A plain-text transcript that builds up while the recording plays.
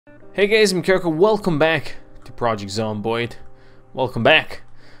Hey guys, I'm Koko. Welcome back to Project Zomboid. Welcome back.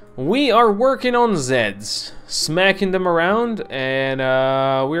 We are working on Zeds, smacking them around, and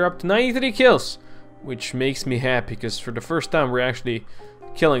we're up to 93 kills, which makes me happy because for the first time we're actually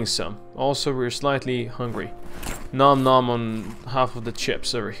killing some. Also, we're slightly hungry. Nom nom on half of the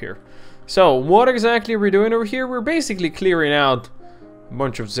chips over here. So, what exactly are we doing over here? We're basically clearing out a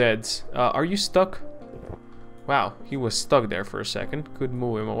bunch of Zeds. Are you stuck? Wow, he was stuck there for a second. Couldn't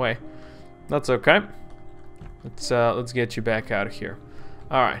move him away. That's okay. Let's get you back out of here.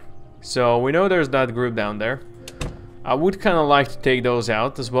 Alright, so we know there's that group down there. I would kind of like to take those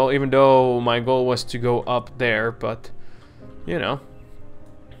out as well, even though my goal was to go up there, but you know,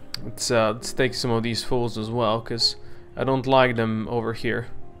 let's take some of these fools as well, because I don't like them over here.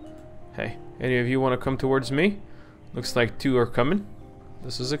 Hey, any of you want to come towards me? Looks like two are coming.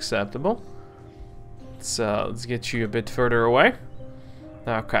 This is acceptable. Let's get you a bit further away.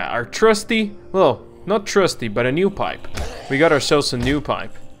 Okay, our trusty, well, not trusty, but a new pipe. We got ourselves a new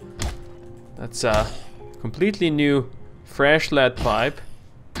pipe. That's a completely new, fresh lead pipe.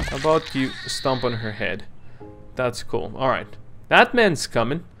 How about you stomp on her head? That's cool. Alright, that man's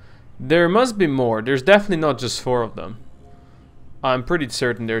coming. There must be more. There's definitely not just 4 of them. I'm pretty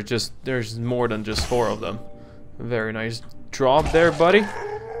certain there's more than just 4 of them. Very nice drop there, buddy.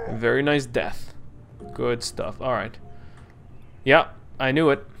 Very nice death. Good stuff. Alright. Yeah, I knew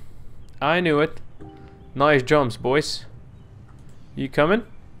it. I knew it. Nice jumps, boys. You coming?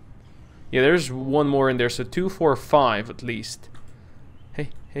 Yeah, there's one more in there, so 2, 4, 5 at least.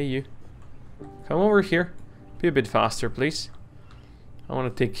 Hey you. Come over here. Be a bit faster, please. I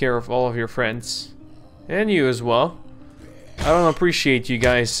want to take care of all of your friends. And you as well. I don't appreciate you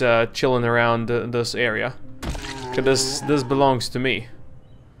guys chilling around this area. Because this belongs to me.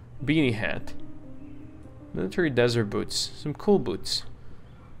 Beanie hat. Military desert boots. Some cool boots.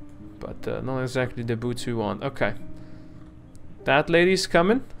 But not exactly the boots we want. Okay. That lady's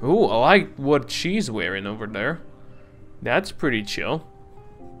coming. Ooh, I like what she's wearing over there. That's pretty chill.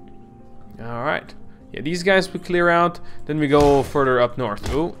 Alright. Yeah, these guys we clear out. Then we go further up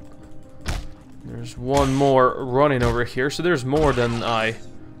north. Ooh. There's one more running over here. So there's more than I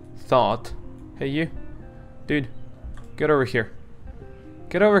thought. Hey, you. Dude. Get over here.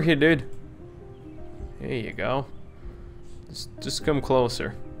 Get over here, dude. There you go. Just come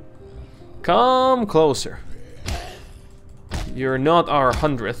closer. Come closer. You're not our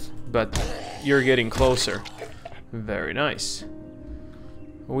 100th, but you're getting closer. Very nice.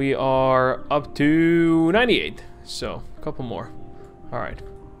 We are up to 98, so a couple more. Alright.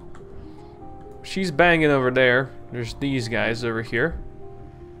 She's banging over there. There's these guys over here.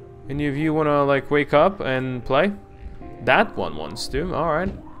 Any of you wanna like wake up and play? That one wants to,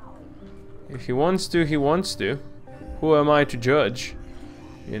 alright. If he wants to, he wants to. Who am I to judge?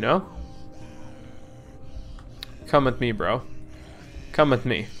 You know? Come at me, bro. Come at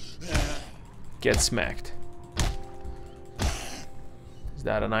me. Get smacked. Is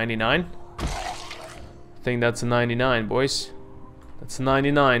that a 99? I think that's a 99, boys. That's a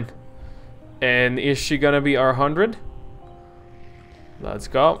 99. And is she gonna be our 100? Let's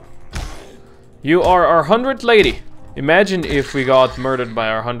go. You are our 100th lady. Imagine if we got murdered by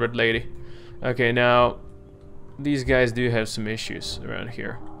our 100th lady. Okay, now these guys do have some issues around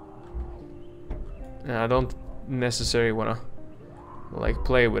here. And I don't necessarily wanna like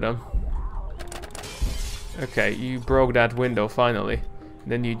play with them. Okay, you broke that window finally.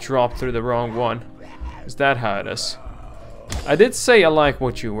 Then you dropped through the wrong one. Is that how it is? I did say I like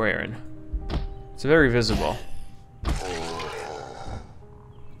what you're wearing. It's very visible.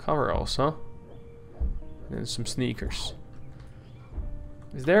 Coveralls, huh? And some sneakers.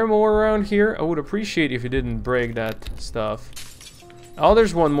 Is there more around here? I would appreciate if you didn't break that stuff. Oh,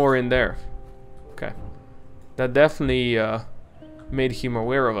 there's one more in there. Okay. That definitely made him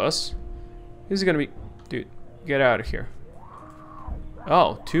aware of us. This is gonna be... Dude, get out of here.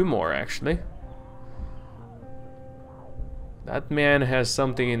 Oh, 2 more actually. That man has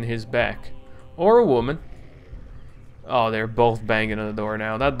something in his back. Or a woman. Oh, they're both banging on the door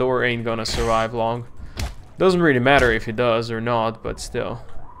now. That door ain't gonna survive long. Doesn't really matter if it does or not, but still.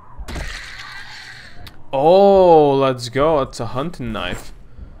 Oh, let's go. It's a hunting knife.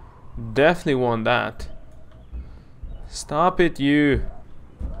 Definitely want that. Stop it, you.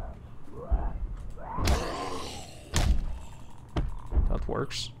 That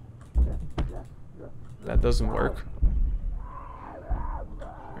works. That doesn't work.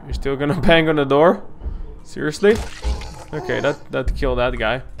 You're still gonna bang on the door? Seriously? Okay, that killed that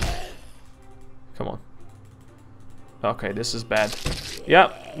guy. Come on. Okay, this is bad.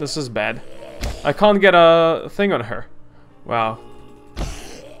 Yeah, this is bad. I can't get a thing on her. Wow.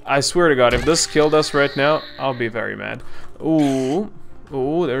 I swear to God, if this killed us right now, I'll be very mad. Ooh.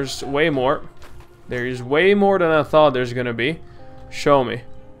 Ooh, there's way more. There's way more than I thought there's gonna be. Show me.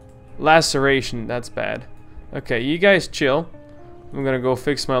 Laceration, that's bad. Okay, you guys chill. I'm gonna go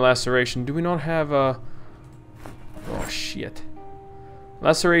fix my laceration. Do we not have a... Oh, shit.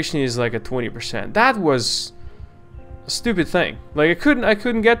 Laceration is like a 20%. That was a stupid thing. Like, I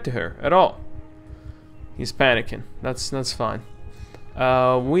couldn't get to her at all. He's panicking. That's fine.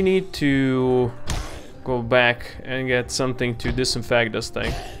 We need to go back and get something to disinfect this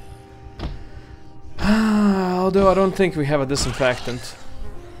thing. Although I don't think we have a disinfectant.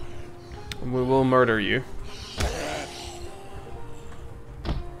 We will murder you.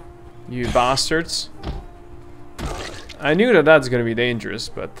 You bastards. I knew that that's gonna be dangerous,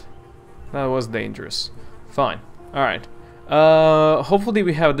 but that was dangerous. Fine. Alright. Hopefully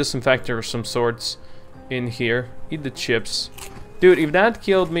we have a disinfector of some sorts in here. Eat the chips. Dude, if that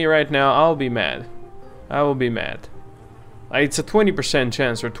killed me right now, I'll be mad. I will be mad. It's a 20%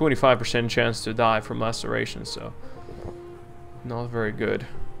 chance or 25% chance to die from laceration, so... Not very good.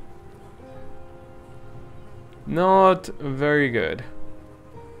 Not very good.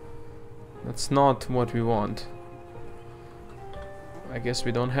 That's not what we want. I guess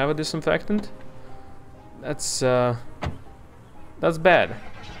we don't have a disinfectant? That's bad.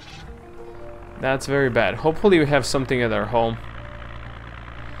 That's very bad. Hopefully we have something at our home.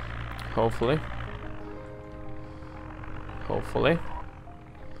 Hopefully. Hopefully.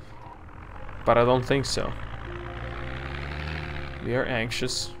 But I don't think so. We are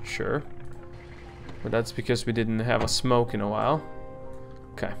anxious, sure. But that's because we didn't have a smoke in a while.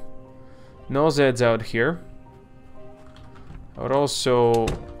 Okay. No Zeds out here. I would also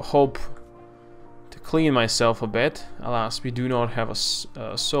hope to clean myself a bit. Alas, we do not have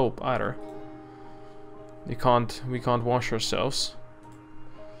a soap either. We can't wash ourselves.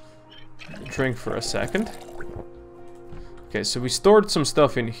 Drink for a second. Okay, so we stored some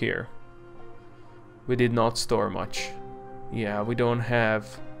stuff in here. We did not store much. Yeah, we don't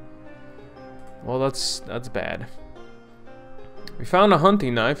have... Well, that's bad. We found a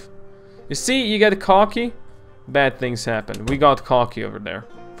hunting knife. You see, you get cocky, bad things happen. We got cocky over there,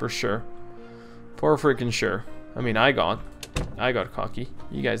 for sure. For freaking sure. I mean, I got cocky.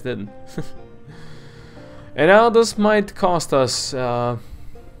 You guys didn't. And now this might cost us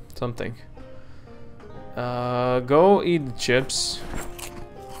something. Go eat the chips.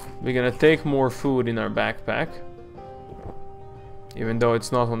 We're gonna take more food in our backpack. Even though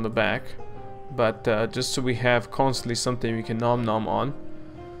it's not on the back. But just so we have constantly something we can nom nom on.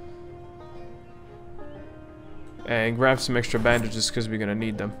 And grab some extra bandages because we're gonna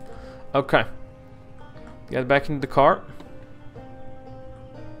need them. Okay. Get back into the car.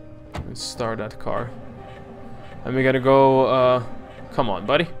 Let's start that car. And we gotta go, come on,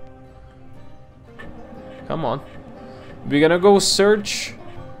 buddy. Come on. We're gonna go search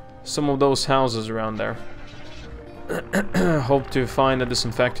some of those houses around there. Hope to find a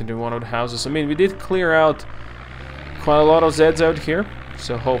disinfectant in one of the houses. I mean, we did clear out quite a lot of Zeds out here,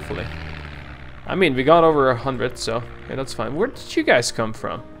 so hopefully. I mean, we got over 100, so yeah, that's fine. Where did you guys come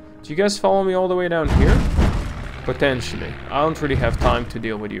from? Did you guys follow me all the way down here? Potentially. I don't really have time to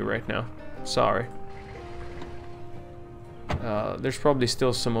deal with you right now. Sorry. There's probably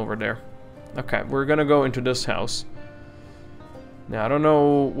still some over there. Okay, we're gonna go into this house. Now, I don't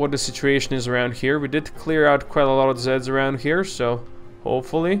know what the situation is around here. We did clear out quite a lot of Zeds around here, so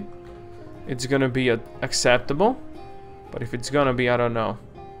hopefully it's gonna be acceptable. But if it's gonna be, I don't know.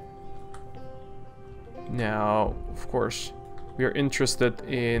 Now, of course, we are interested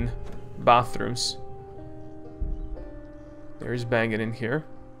in bathrooms. There's banging in here.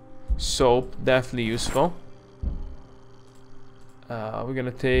 Soap, definitely useful. We're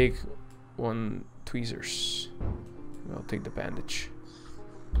gonna take one tweezers. I'll take the bandage.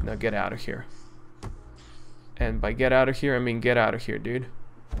 Now get out of here. And by get out of here, I mean get out of here, dude.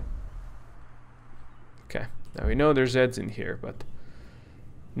 Okay. Now we know there's Zeds in here, but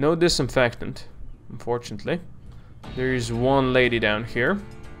no disinfectant, unfortunately. There is one lady down here.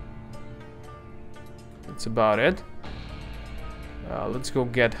 That's about it. Let's go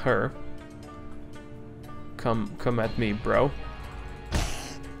get her. Come at me, bro.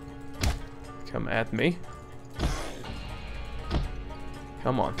 Come at me.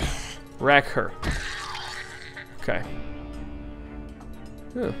 Come on. Rack her. Okay.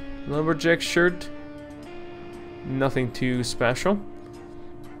 Oh, lumberjack shirt. Nothing too special.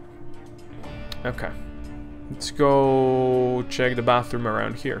 Okay. Let's go check the bathroom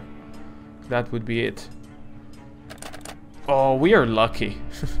around here. That would be it. Oh, we are lucky.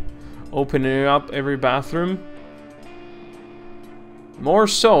 Opening up every bathroom. More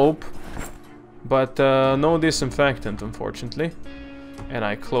soap, but no disinfectant, unfortunately. And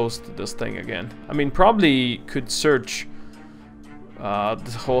I closed this thing again. I mean, probably could search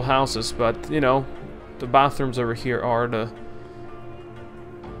the whole houses, but you know, the bathrooms over here are the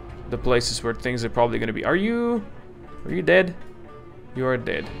places where things are probably gonna be. Are you dead? You are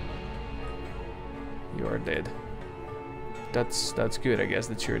dead. You are dead. That's good, I guess,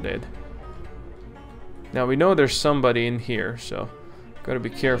 that you're dead. Now we know there's somebody in here, so gotta be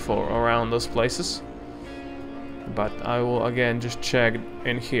careful around those places. But I will again just check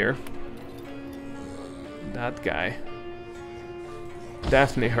in here. That guy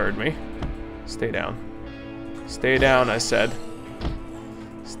definitely heard me. Stay down. Stay down, I said.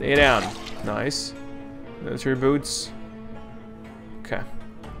 Stay down. Nice. Those are your boots. Okay.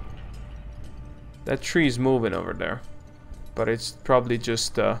 That tree's moving over there. But it's probably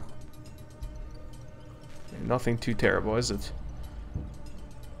just nothing too terrible, is it?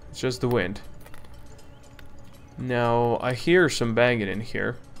 It's just the wind. Now, I hear some banging in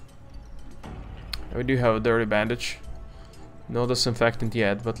here. We do have a dirty bandage. No disinfectant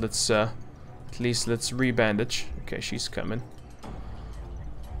yet, but let's at least let's re-bandage. Okay, she's coming.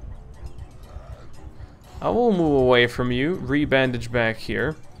 I will move away from you, re-bandage back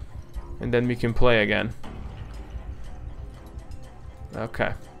here, and then we can play again.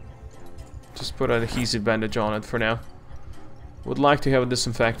 Okay. Just put an adhesive bandage on it for now. Would like to have a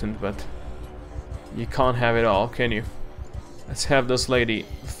disinfectant, but you can't have it all, can you? Let's have this lady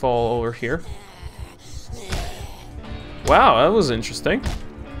fall over here. Wow, that was interesting.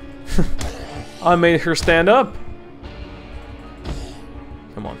 I made her stand up.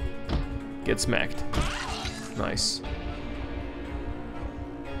 Come on. Get smacked. Nice.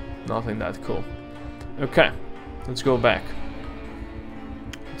 Nothing that cool. Okay. Let's go back.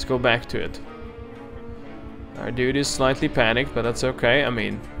 Let's go back to it. Our dude is slightly panicked, but that's okay. I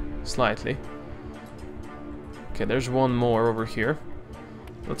mean, slightly. Okay, there's one more over here.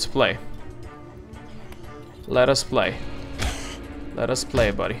 Let's play. Let us play. Let us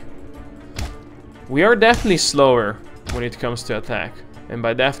play, buddy. We are definitely slower when it comes to attack. And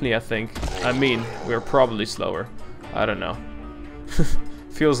by definitely, I mean we're probably slower. I don't know.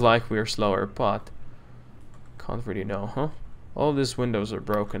 Feels like we're slower, but can't really know, huh? All these windows are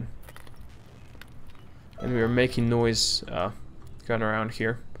broken. And we are making noise going around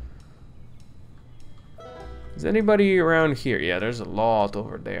here. Is anybody around here? Yeah, there's a lot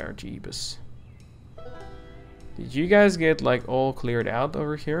over there, jeebus. Did you guys get like all cleared out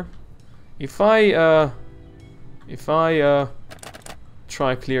over here? If I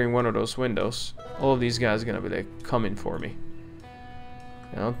try clearing one of those windows, all of these guys are gonna be like coming for me.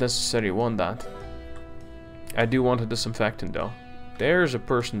 I don't necessarily want that. I do want a disinfectant though. There's a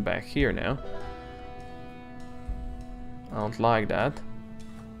person back here now. I don't like that.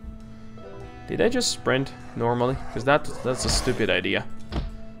 Did I just sprint normally? Because that's a stupid idea.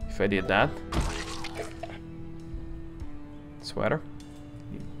 If I did that. Sweater?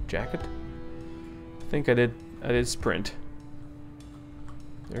 Jacket? I think I did sprint.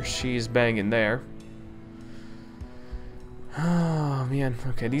 There she's banging there. Oh man,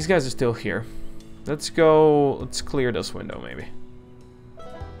 okay, these guys are still here. Let's go, let's clear this window maybe.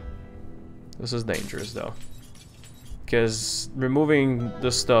 This is dangerous though. Because removing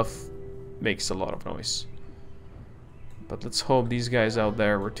this stuff makes a lot of noise. But let's hope these guys out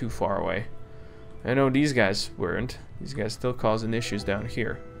there were too far away. I know these guys weren't. These guys still causing issues down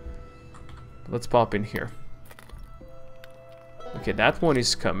here. Let's pop in here. Okay, that one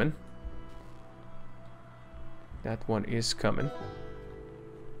is coming. That one is coming.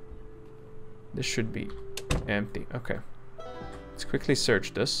 This should be empty. Okay. Let's quickly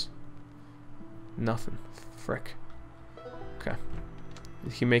search this. Nothing. Frick. Okay.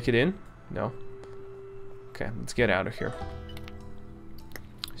 Did he make it in? No. Okay, let's get out of here.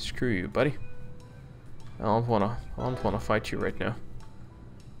 Screw you, buddy. I don't wanna fight you right now.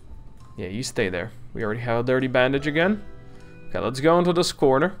 Yeah, you stay there. We already have a dirty bandage again. Okay, let's go into this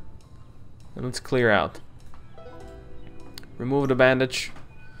corner. And let's clear out. Remove the bandage.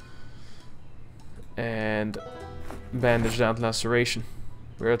 And bandage that laceration.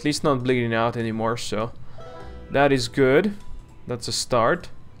 We're at least not bleeding out anymore, so that is good. That's a start.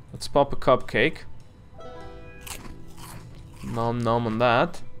 Let's pop a cupcake. Nom nom on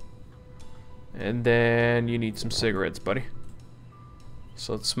that. And then you need some cigarettes, buddy.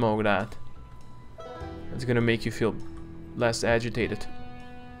 So let's smoke that. It's gonna make you feel less agitated.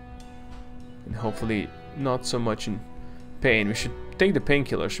 And hopefully not so much in pain. We should take the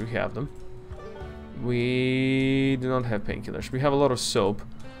painkillers if we have them. We do not have painkillers. We have a lot of soap.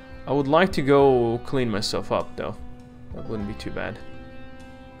 I would like to go clean myself up though. That wouldn't be too bad.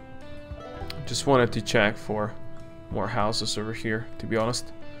 Just wanted to check for more houses over here, to be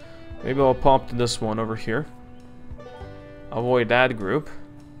honest. Maybe I'll pop to this one over here. Avoid that group.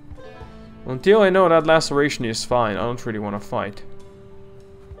 Until I know that laceration is fine, I don't really want to fight.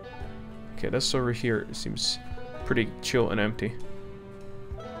 Okay, this over here seems pretty chill and empty.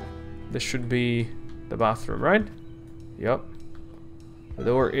 This should be the bathroom, right? Yep. The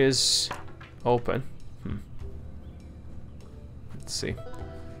door is open. Let's see.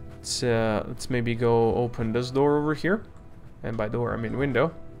 Let's maybe go open this door over here. And by door, I mean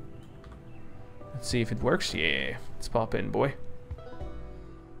window. Let's see if it works. Yeah, let's pop in, boy.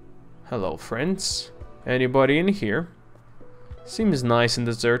 Hello, friends. Anybody in here? Seems nice and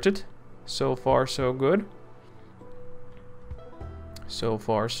deserted. So far, so good. So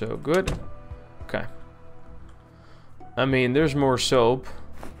far, so good. Okay. I mean, there's more soap.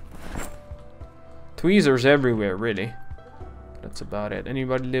 Tweezers everywhere, really. That's about it.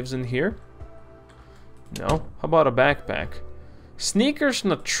 Anybody lives in here? No? How about a backpack? Sneakers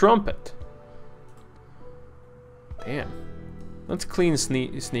and a trumpet. Damn. Let's clean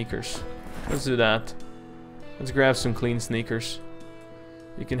sneakers. Let's do that. Let's grab some clean sneakers.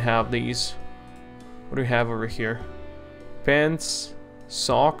 You can have these. What do we have over here? Pants.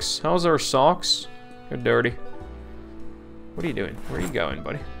 Socks. How's our socks? They're dirty. What are you doing? Where are you going,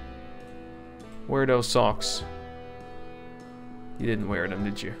 buddy? Where are those socks? You didn't wear them,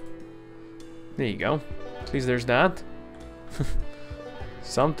 did you? There you go. At least there's that.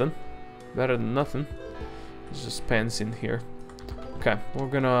 Something. Better than nothing. There's just pants in here. Okay, we're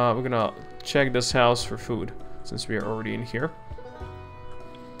gonna check this house for food since we are already in here.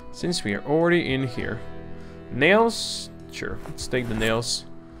 Since we are already in here. Nails? Sure, let's take the nails.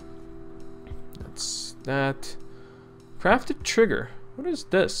 That's that. Crafted trigger. What is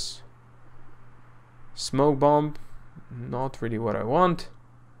this? Smoke bomb. Not really what I want.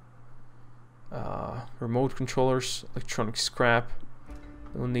 Remote controllers. Electronic scrap.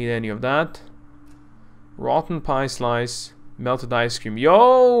 Don't need any of that. Rotten pie slice. Melted ice cream.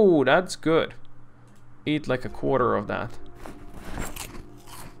 Yo, that's good. Eat like a quarter of that.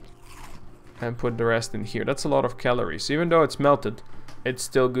 And put the rest in here. That's a lot of calories. Even though it's melted, it's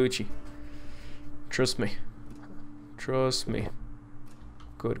still Gucci. Trust me. Trust me.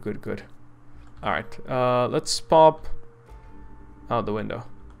 Good, good, good. Alright, let's pop out the window.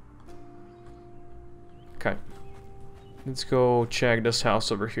 Okay. Let's go check this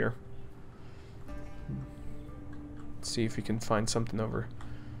house over here. Let's see if we can find something over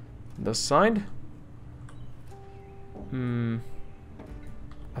this side.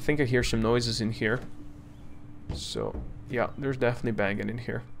 I think I hear some noises in here. So, yeah, there's definitely banging in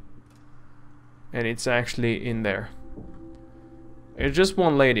here. And it's actually in there. It's just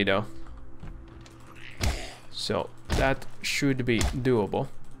one lady, though. So, that should be doable.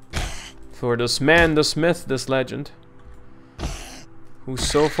 For this man, this myth, this legend. Who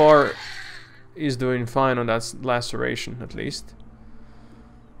so far is doing fine on that laceration, at least.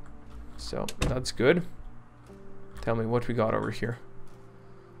 So, that's good. Tell me what we got over here.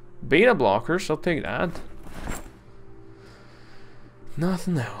 Beta blockers, I'll take that.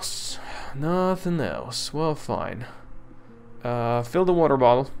 Nothing else. Nothing else. Well, fine. Fill the water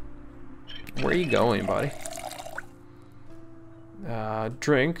bottle. Where are you going, buddy?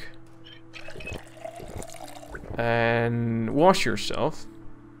 Drink. And wash yourself.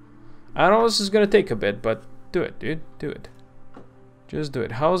 I know this is gonna take a bit, but do it, dude. Do it. Just do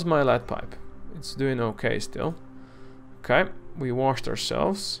it. How's my lead pipe? It's doing okay still. Okay, we washed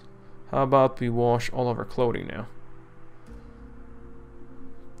ourselves. How about we wash all of our clothing now?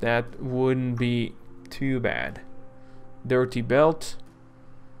 That wouldn't be too bad. Dirty belt.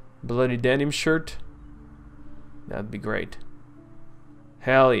 Bloody denim shirt. That'd be great.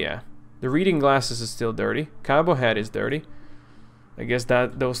 Hell yeah. The reading glasses is still dirty. Cowboy hat is dirty. I guess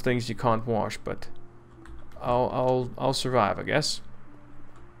that those things you can't wash, but I'll survive, I guess.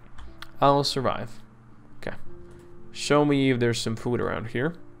 I'll survive. Okay. Show me if there's some food around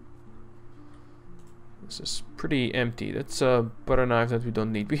here. This is pretty empty. That's a butter knife that we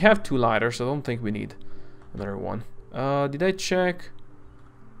don't need. We have 2 lighters. I don't think we need another one. Did I check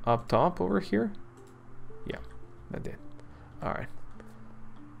up top over here? Yeah, I did. Alright.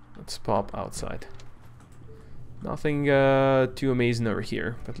 Let's pop outside. Nothing too amazing over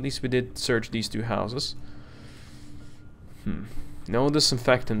here. But at least we did search these 2 houses. No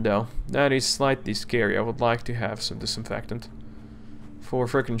disinfectant though. That is slightly scary. I would like to have some disinfectant. For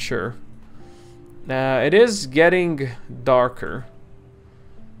frickin' sure. It is getting darker.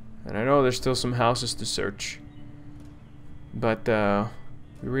 And I know there's still some houses to search. But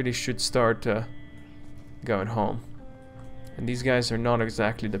we really should start going home. And these guys are not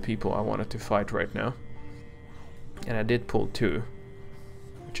exactly the people I wanted to fight right now. And I did pull 2,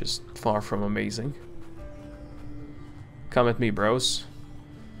 which is far from amazing. Come at me, bros.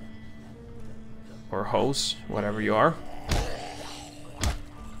 Or hoes, whatever you are.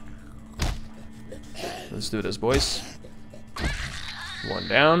 Let's do this, boys. 1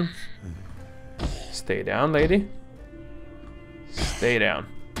 down. Stay down, lady. Stay down.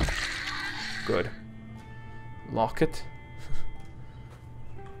 Good. Locket.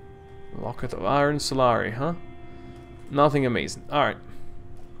 Locket of Iron Solari, huh? Nothing amazing. Alright.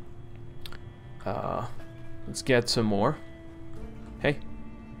 Let's get some more. Hey.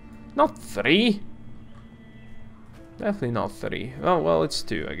 Not 3. Definitely not 3. Oh, well, it's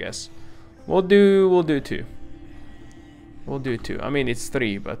 2, I guess. We'll do 2. We'll do 2. I mean, it's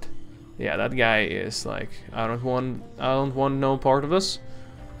 3, but yeah, that guy is like, I don't want no part of this.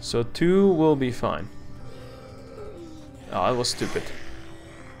 So 2 will be fine. Oh, that was stupid.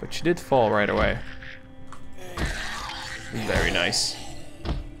 But she did fall right away. Very nice.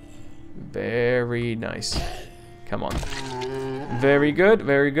 Very nice. Come on. Very good,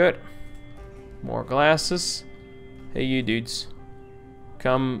 very good. More glasses. Hey, you dudes.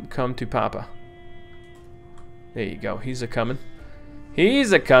 Come to Papa. There you go. He's a-coming.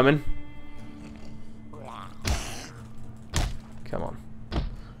 He's a-coming. Come on.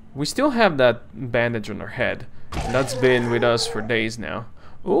 We still have that bandage on our head. And that's been with us for days now.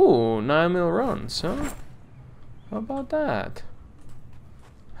 Ooh, 9mm runs, huh? How about that?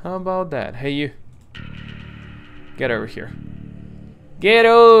 How about that? Hey, you. Get over here. Get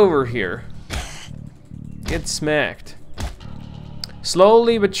over here. Get smacked.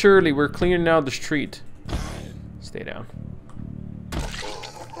 Slowly but surely, we're clearing out the street. Stay down.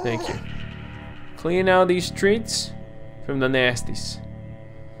 Thank you. Clean out these streets from the nasties.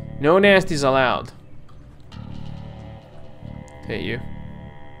 No nasties allowed. Hey, you.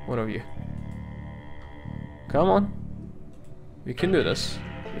 One of you. Come on. We can do this.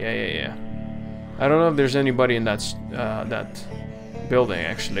 Yeah. I don't know if there's anybody in that building,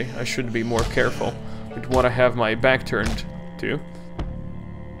 actually. I should be more careful with what I have my back turned to.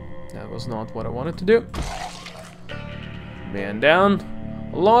 That was not what I wanted to do. Man down.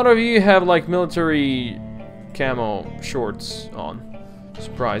 A lot of you have like military camo shorts on.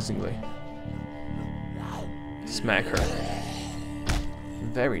 Surprisingly. Smack her.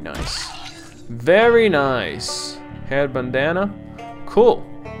 Very nice. Very nice. Head bandana. Cool.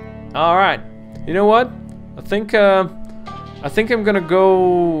 Alright. You know what? I think I'm gonna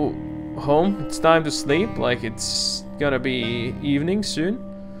go home. It's time to sleep. Like, it's gonna be evening soon.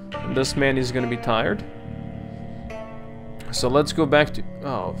 And this man is gonna be tired. So let's go back to...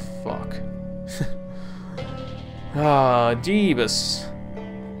 Oh, fuck. Ah, Jeebus.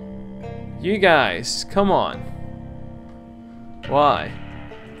 You guys, come on. Why?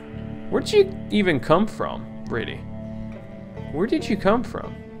 Where'd you even come from, really? Where did you come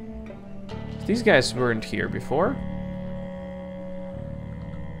from? These guys weren't here before.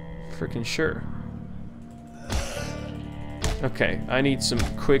 Freaking sure. Okay, I need some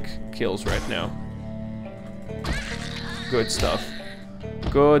quick kills right now. Good stuff.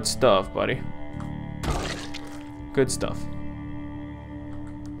 Good stuff, buddy. Good stuff.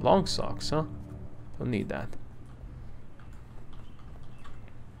 Long socks, huh? Don't need that.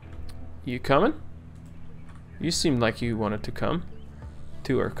 You coming? You seemed like you wanted to come.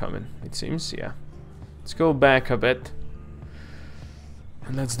 2 are coming, it seems, yeah. Let's go back a bit.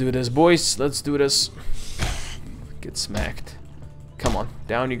 And let's do this, boys. Let's do this. Get smacked. Come on,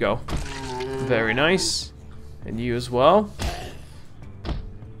 down you go. Very nice. And you as well.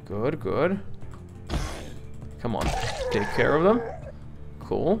 Good, good. Come on, take care of them.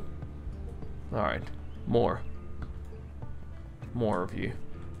 Cool. Alright, more. More of you.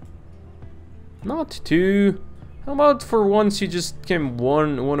 Not 2. How about for once you just came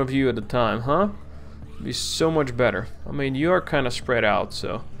one of you at a time, huh? It'd be so much better. I mean, you are kind of spread out,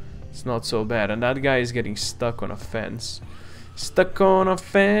 so it's not so bad. And that guy is getting stuck on a fence. Stuck on a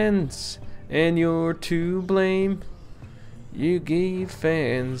fence, and you're to blame. You gave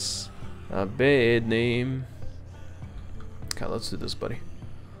fans a bad name. Okay, let's do this, buddy.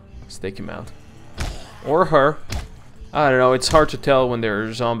 Let's take him out. Or her. I don't know, it's hard to tell when they're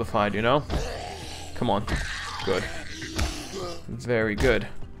zombified, you know? Come on. Good. Very good.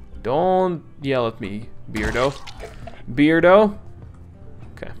 Don't yell at me, Beardo. Beardo?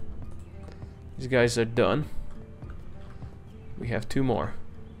 Okay. These guys are done. We have 2 more.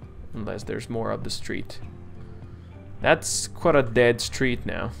 Unless there's more up the street. That's quite a dead street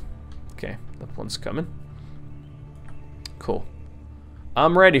now. Okay, that one's coming. Cool.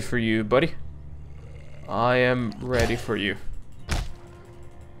 I'm ready for you, buddy. I am ready for you.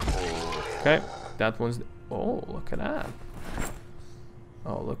 Okay, that one's... Oh, look at that.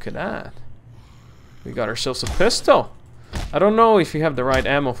 Oh, look at that. We got ourselves a pistol. I don't know if you have the right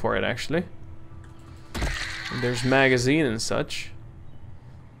ammo for it, actually. And there's magazine and such.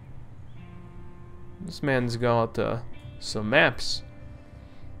 This man's got some maps.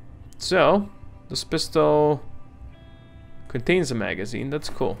 So, this pistol contains a magazine. That's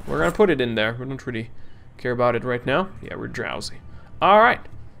cool. We're gonna put it in there. We don't really care about it right now. Yeah, we're drowsy. Alright.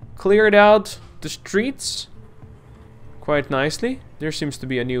 Cleared out the streets quite nicely. There seems to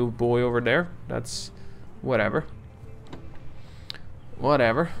be a new boy over there. That's whatever.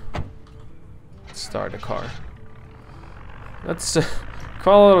 Whatever. Let's start the car. Let's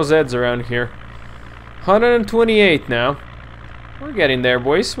call all those Zeds around here. 128 now. We're getting there,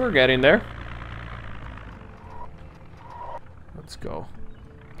 boys. We're getting there. Let's go.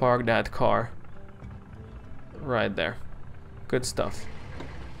 Park that car. Right there. Good stuff.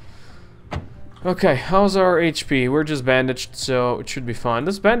 Okay, how's our HP? We're just bandaged, so it should be fine.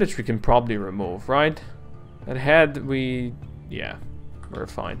 This bandage we can probably remove, right? That head, yeah, we're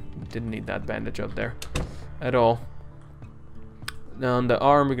fine. Didn't need that bandage up there at all. Now on the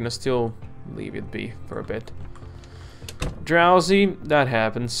arm, we're gonna still leave it be for a bit. Drowsy, that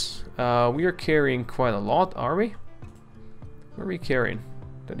happens. We are carrying quite a lot, are we? What are we carrying?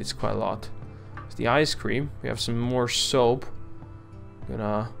 That is quite a lot. It's the ice cream. We have some more soap.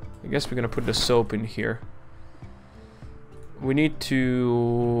 I guess we're gonna put the soap in here. We need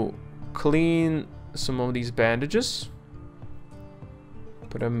to clean some of these bandages.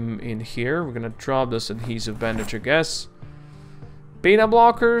 Put them in here. We're gonna drop this adhesive bandage, I guess. Beta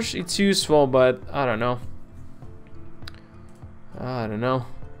blockers, it's useful, but I don't know. I don't know.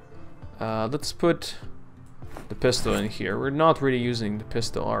 Let's put the pistol in here. We're not really using the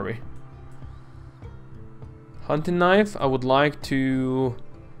pistol, are we? Hunting knife, I would like to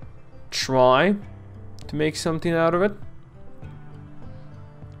try to make something out of it.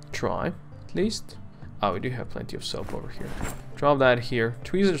 Try, at least. Oh, we do have plenty of soap over here. Drop that here.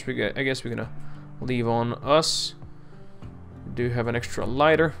 Tweezers, I guess we're gonna leave on us. We do have an extra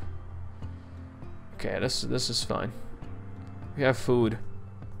lighter. Okay, this is fine. We have food.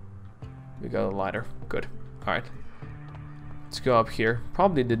 We got a lighter. Good. Alright. Let's go up here.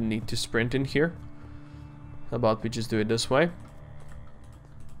 Probably didn't need to sprint in here. How about we just do it this way?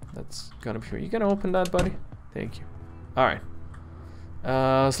 That's gonna be here. You gonna open that, buddy? Thank you. Alright.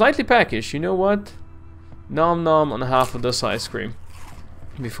 Slightly peckish. You know what? Nom nom on half of this ice cream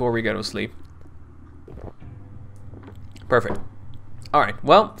before we go to sleep. Perfect. Alright,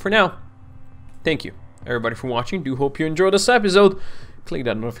 well, for now, thank you everybody for watching. Do hope you enjoyed this episode. Click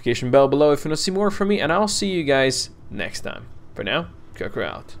that notification bell below if you want to see more from me, and I'll see you guys next time. For now, Koko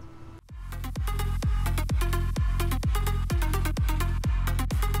out.